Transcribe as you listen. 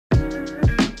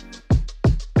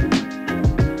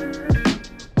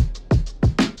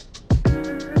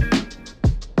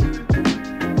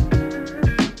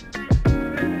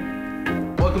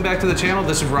to the channel.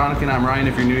 This is Veronica and I'm Ryan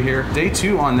if you're new here. Day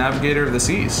 2 on Navigator of the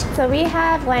Seas. So we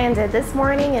have landed this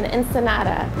morning in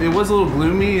Ensenada. It was a little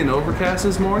gloomy and overcast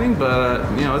this morning, but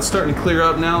you know, it's starting to clear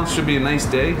up now. It should be a nice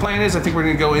day. Plan is I think we're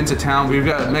gonna go into town. We've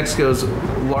got Mexico's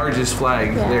largest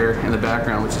flag there in the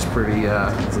background, which is pretty,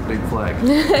 it's a big flag.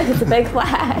 It's a big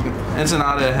flag.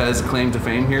 Ensenada has claim to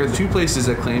fame here. The 2 places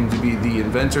that claim to be the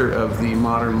inventor of the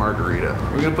modern margarita.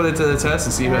 We're gonna put it to the test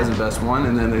and see who has the best one,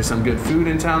 and then there's some good food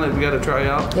in town that we gotta try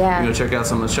out. Yeah. We're gonna check out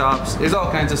some of the shops. There's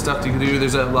all kinds of stuff you can do.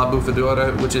 There's a La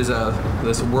Bufadora, which is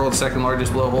this world's 2nd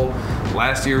largest blowhole.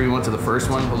 Last year we went to the first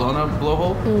one, Bologna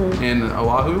blowhole in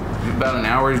Oahu. About an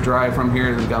hour's drive from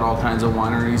here. They've got all kinds of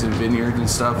wineries and vineyards and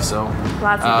stuff. So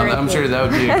I'm sure that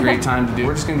would be a great time to do.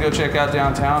 We're just gonna go check out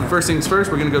downtown. First things first,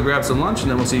 we're gonna go grab some lunch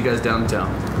and then we'll see you guys downtown.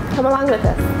 Come along with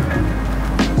us.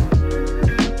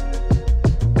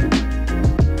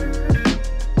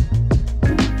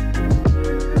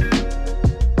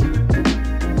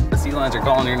 Are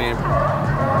calling your name.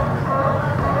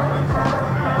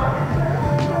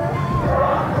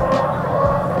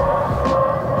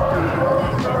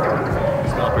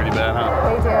 Smell pretty bad, huh?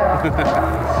 They do.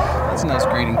 That's a nice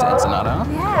greeting to Ensenada, huh?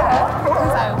 Yeah.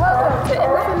 Welcome to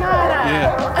Ensenada.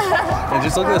 Yeah. And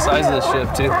just look at the size of this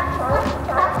ship, too.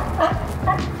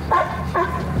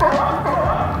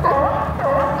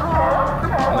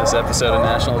 In this episode of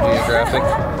National Geographic.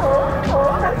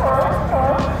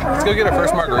 Let's go get our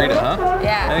first margarita, huh?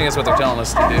 Yeah. I think that's what they're telling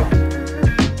us to do.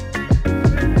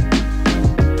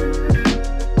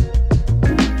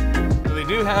 So they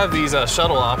do have these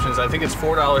shuttle options. I think it's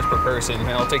 $4 per person, and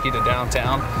it'll take you to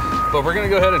downtown. But we're gonna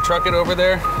go ahead and truck it over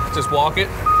there. Just walk it.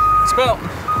 It's about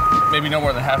maybe no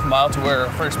more than half a mile to where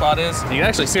our first spot is. You can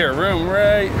actually see our room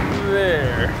right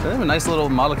there. So they have a nice little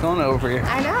Malacona over here.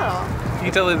 I know. You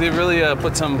can tell that they really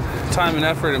put some time and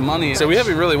effort and money. So we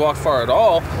haven't really walked far at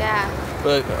all. Yeah.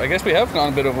 But I guess we have gone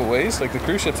a bit of a ways, like the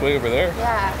cruise ship's way over there.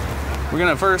 Yeah. We're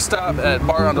gonna first stop at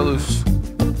Bar Andaluz.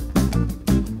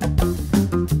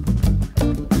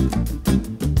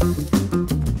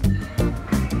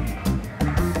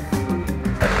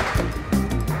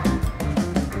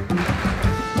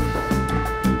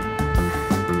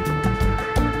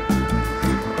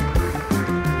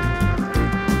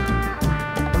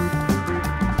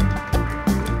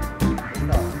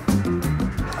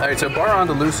 All right, so Bar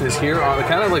Andaluz is here, on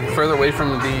kind of like further away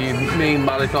from the main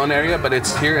Malecon area, but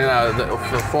it's here in the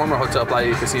former Hotel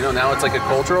Playa y Casino. Now it's like a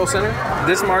cultural center.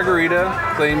 This margarita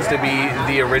claims to be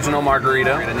the original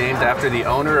margarita, named after the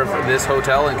owner of this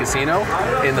hotel and casino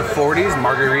in the 40s,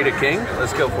 Margarita King.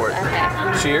 Let's go for it.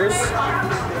 Okay. Cheers.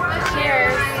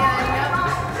 Cheers.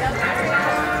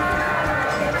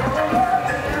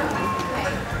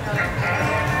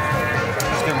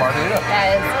 It's good margarita.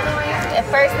 At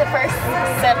first, the first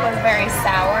sip was very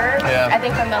sour. Yeah. I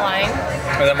think from the lime.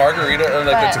 And the margarita, or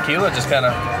like the tequila, just kind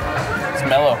of, it's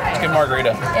mellow. It's good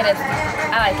margarita. It is.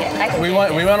 I like it. We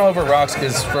went over rocks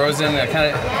because frozen, I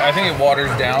think it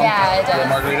waters down the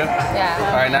margarita. Yeah.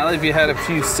 All right, now that you've had a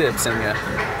few sips in you,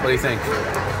 what do you think?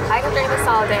 I can drink this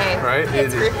all day. Right?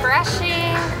 It's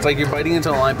refreshing. It's like you're biting into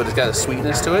a lime, but it's got a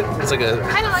sweetness to it. It's like a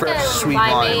fresh, sweet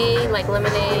lime. Like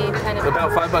lemonade kind of.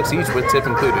 About $5 each with tip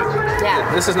included. Yeah.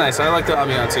 This is nice. I like the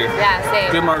ambiance here. Yeah,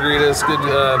 same. Good margaritas, good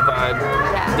vibe.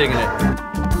 Yeah. Digging it.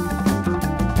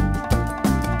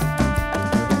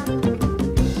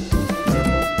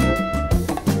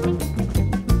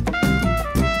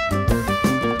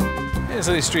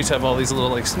 So these streets have all these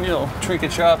little, like, you know,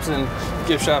 trinket shops and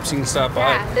gift shops you can stop by.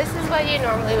 Yeah, this is what you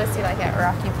normally would see like at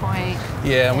Rocky Point.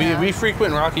 Yeah, we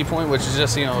frequent Rocky Point, which is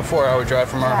just, you know, a 4-hour drive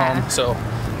from our home. So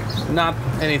not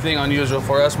anything unusual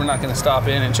for us. We're not going to stop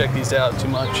in and check these out too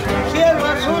much.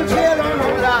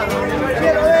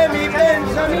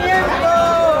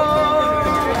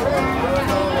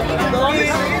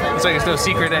 It's like it's no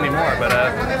secret anymore, but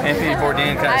Anthony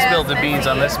Bourdain kind of spilled the beans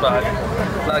on this spot.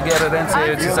 La Guerrerense,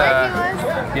 which is,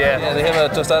 yeah, they have a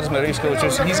tostadas marisco, which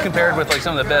is, he's compared with like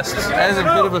some of the best. As a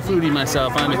bit of a foodie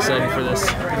myself, I'm excited for this.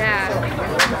 Yeah.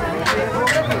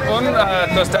 Un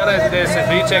tostada de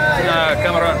ceviche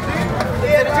camarón.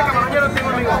 Ceviche camarón yo lo tengo,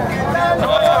 amigo.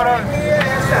 Camarón.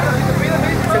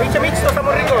 Ceviche mixto, está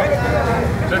muy rico.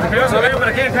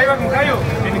 ¿Para qué? ¿Caiba con callo?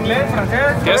 ¿En inglés?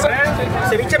 ¿Francés? ¿Qué es?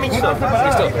 Ceviche mixto.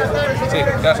 Mixto. Sí,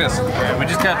 gracias. We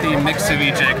just got the mixed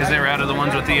ceviche because they were out of the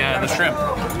ones with the shrimp.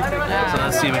 So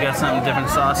let's see, we got some different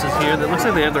sauces here that looks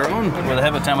like they have their own, or they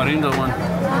have a tamarindo one.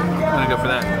 I'm gonna go for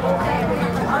that.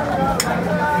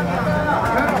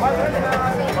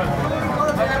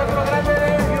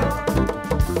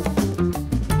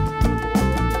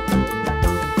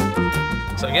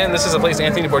 again, this is a place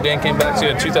Anthony Bourdain came back to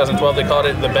in 2012. They called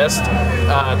it the best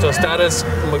tostadas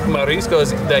mariscos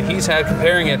that he's had,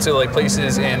 comparing it to like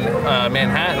places in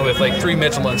Manhattan with like 3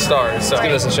 Michelin stars. So let's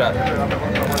give this a shot.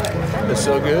 It's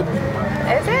so good.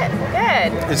 Is it?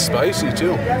 Good. It's spicy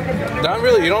too. Not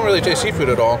really, you don't really taste seafood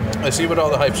at all. I see what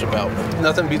all the hype's about.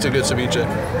 Nothing beats a good ceviche.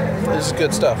 This is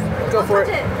good stuff. Go for it.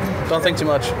 Don't think too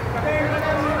much.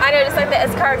 I know, just like the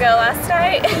escargot last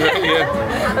night. Yeah.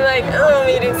 I'm like, oh, I'm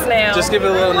eating snail. Just give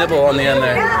it a little nibble on the end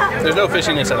there. There's no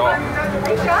fishiness at all.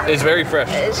 It's very fresh.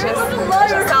 It's just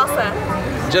salsa.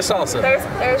 Just salsa.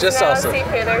 There's just no salsa.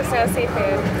 seafood. There's no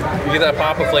seafood. You get that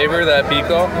pop of flavor, that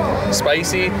pico,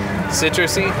 spicy,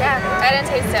 citrusy. Yeah, I didn't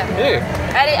taste it. Yeah.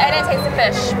 I didn't taste the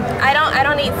fish. I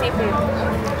don't eat seafood,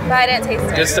 but I didn't taste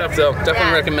it. Good stuff though.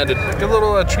 Definitely recommended. Good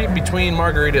little treat between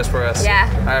margaritas for us. Yeah.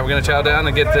 All right, we're gonna chow down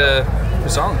and get the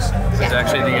songs. She's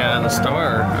actually the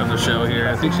star of the show here.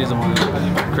 I think she's the one who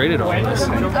created all of this.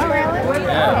 Oh, really?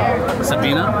 Yeah.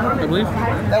 Sabina, I believe.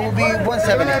 That will be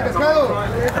 170.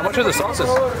 How much are the sauces?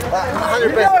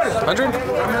 100 pesos. 100?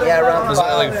 Yeah, around Is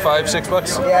that like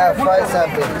 $5-6? Yeah, 5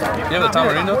 something. You have the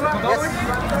tamarindo? Yes.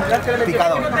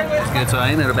 Picado. Yeah, so I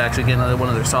ended up actually getting one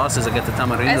of their sauces. I got the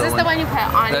tamarindo. Is this the one you put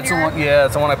on That's your... the one. Yeah,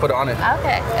 that's the one I put on it.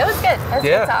 Okay, it was good. It was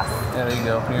good sauce. Yeah, there you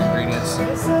go. Your ingredients. There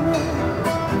you go.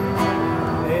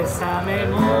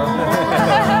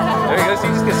 So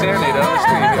you just get serenade on the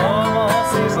street here.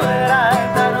 He's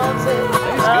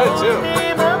good too.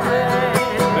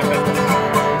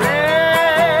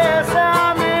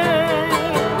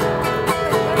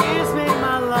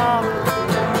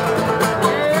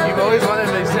 You've always wanted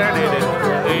to be serenaded.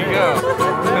 There you go.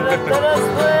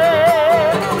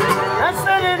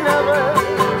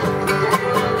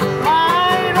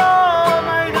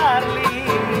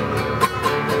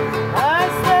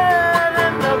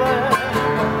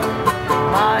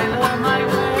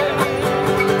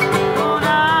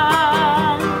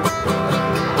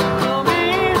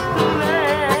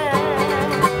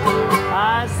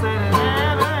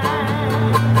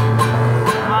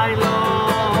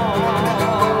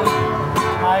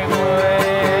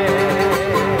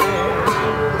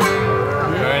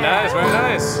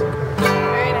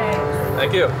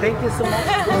 Thank you so much.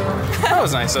 That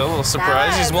was nice, though. A little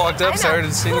surprise. He just walked up,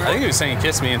 started singing. I think he was saying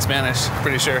 "kiss me" in Spanish.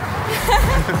 Pretty sure.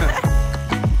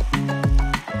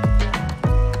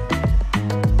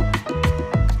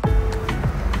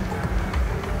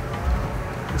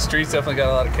 The streets definitely got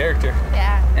a lot of character.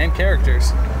 Yeah. And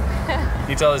characters.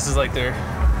 You tell this is like their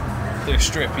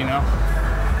strip, you know.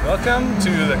 Welcome to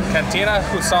the Cantina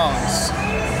Hussongs.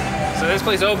 So this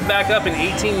place opened back up in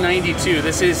 1892.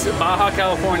 This is Baja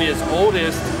California's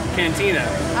oldest cantina.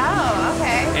 Oh,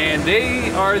 okay. And they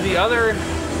are the other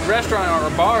restaurant or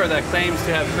bar that claims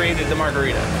to have created the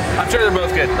margarita. I'm sure they're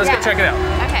both good. Let's go check it out.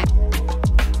 Okay.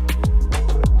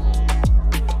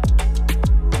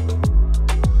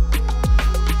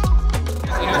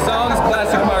 Hussongs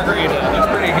classic margarita.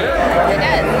 Looks pretty good. It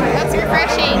does. That's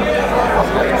refreshing.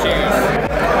 Cheers.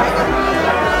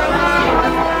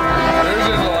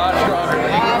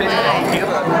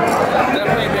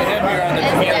 Definitely a bit heavier on the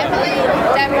tequila. It's definitely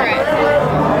different.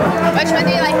 Which one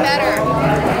do you like better?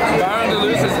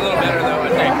 Andaluz is a little better though, I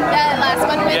think. The last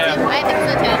one with Yeah. you? I think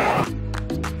so too.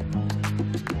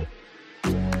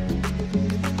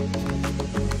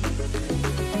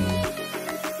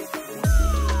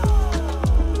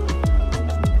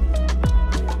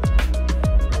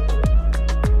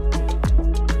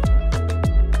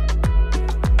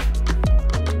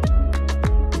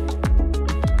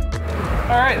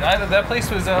 That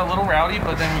place was a little rowdy,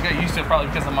 but then we got used to it probably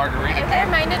because of the margarita. It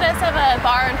reminded us of a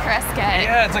bar in Fresca.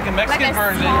 Yeah, it's like a Mexican Like a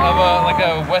version small- of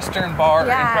a Western bar in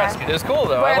Yeah. Fresca. It was cool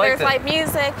though. Where I liked there's it. like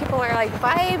music, people are like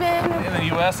vibing. In the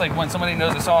U.S., like when somebody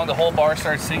knows a song, the whole bar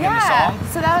starts singing the song.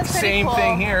 So that was pretty Same cool.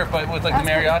 thing here, but with like That's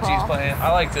the pretty mariachis cool. playing.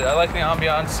 I liked it. I like the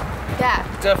ambiance. Yeah.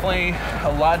 Definitely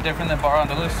a lot different than Bar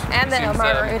Andaluz. And the Seems,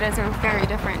 margaritas are very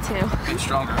different too. Bit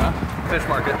stronger, huh? Fish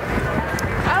market.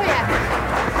 Oh yeah.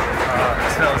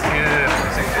 It smells good.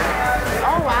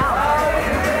 Oh wow.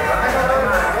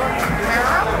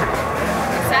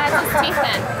 So it has its teeth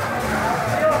in.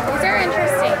 These are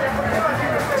interesting.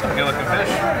 Some good looking fish.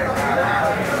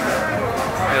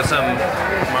 We have some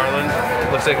marlin.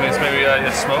 Looks like it's maybe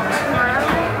it's smoked.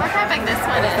 Look how big this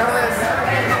one is.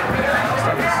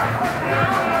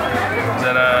 Is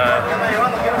that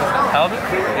halibut?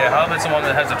 Yeah, halibut's the one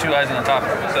that has the 2 eyes on the top.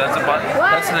 So that's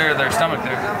that's their stomach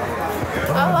there.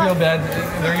 I feel bad.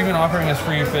 They're even offering us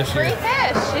free fish here. Free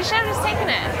fish. You should have just taken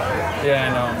it. Yeah, I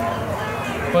know.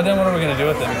 But then what are we gonna do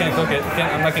with it? We can't cook it.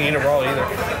 I'm not gonna eat it raw either.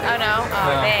 Oh no?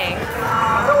 Oh No. dang.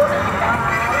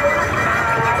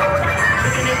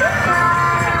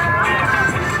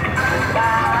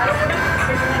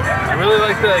 I really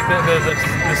like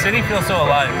the city feels so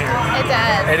alive here. It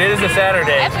does. It is a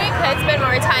Saturday. If we could spend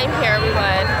more time here, we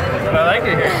would. But I like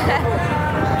it here.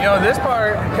 You know, this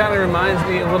part kind of reminds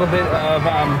me a little bit of,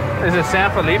 is it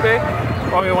San Felipe?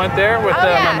 When we went there with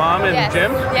my mom and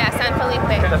Jim? Yeah, San Felipe.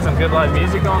 Got some good live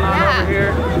music going on over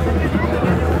here.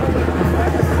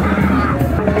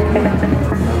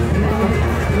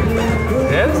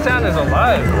 Yeah, this town is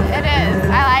alive. It is.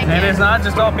 I like it. And it's not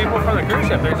just all people from the cruise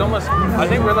ship. There's almost, I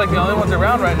think we're like the only ones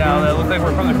around right now that look like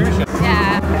we're from the cruise ship.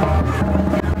 Yeah.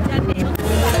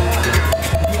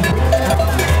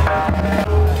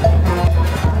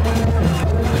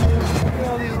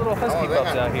 All these little husky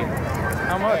pups out here.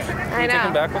 How much? I know. Take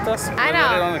them back with us? I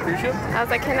know. On the cruise ship? I was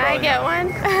like, can I get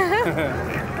one?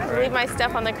 Leave my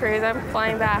stuff on the cruise. I'm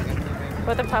flying back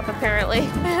with a pup apparently.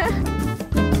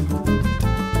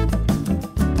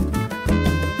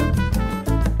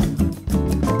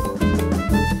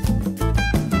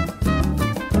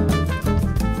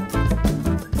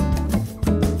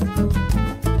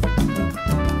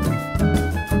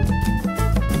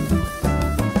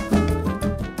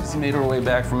 Made our way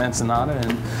back from Ensenada,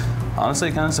 and honestly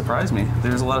it kind of surprised me.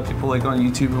 There's a lot of people like on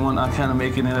YouTube and whatnot kind of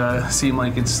making it seem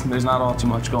like there's not all too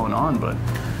much going on, but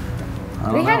I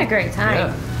don't know. We had a great time.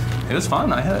 Yeah, it was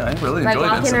fun. I really Like enjoyed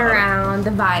walking Ensenada. around,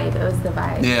 the vibe, it was the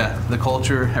vibe. Yeah, the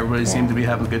culture, everybody seemed to be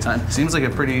having a good time. Seems like a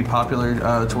pretty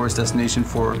popular tourist destination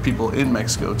for people in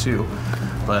Mexico too.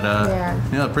 But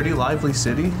you know, a pretty lively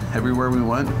city. Everywhere we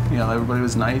went, you know, everybody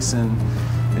was nice and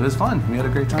it was fun. We had a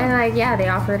great time. And like, yeah, they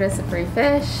offered us a free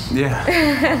fish. Yeah.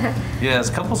 Yeah, there's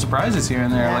a couple surprises here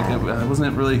and there. Yeah. Like I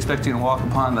wasn't really expecting to walk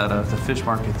upon that the fish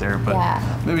market there, but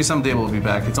maybe someday we'll be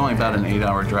back. It's only about an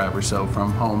 8-hour drive or so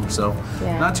from home, so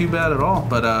not too bad at all.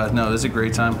 But no, it was a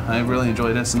great time. I really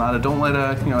enjoyed Ensenada. Don't let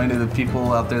you know, any of the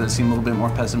people out there that seem a little bit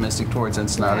more pessimistic towards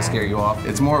Ensenada scare you off.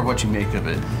 It's more of what you make of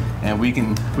it. And we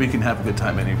can have a good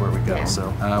time anywhere we go. Yeah.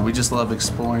 So we just love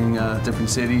exploring different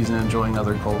cities and enjoying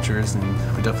other cultures, and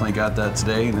we definitely got that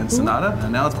today in Ensenada.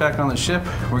 And now it's back on the ship.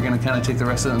 We're gonna kind of take the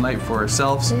rest of the night for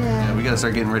ourselves. And we gotta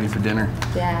start getting ready for dinner.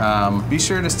 Be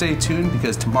sure to stay tuned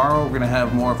because tomorrow we're gonna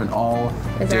have more of an all-day.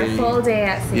 It's our full day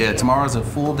at sea. Yeah, tomorrow's a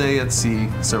full day at sea.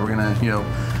 So we're gonna, you know,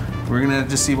 we're gonna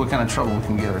just see what kind of trouble we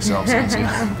can get ourselves into.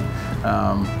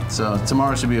 So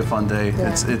tomorrow should be a fun day.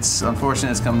 It's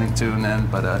unfortunate it's coming to an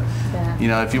end, but you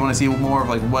know, if you want to see more of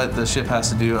like what the ship has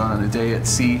to do on a day at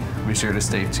sea, be sure to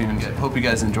stay tuned. I hope you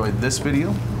guys enjoyed this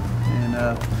video,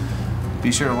 and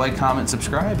be sure to like, comment,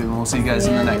 subscribe, and we'll see you guys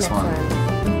in the next one.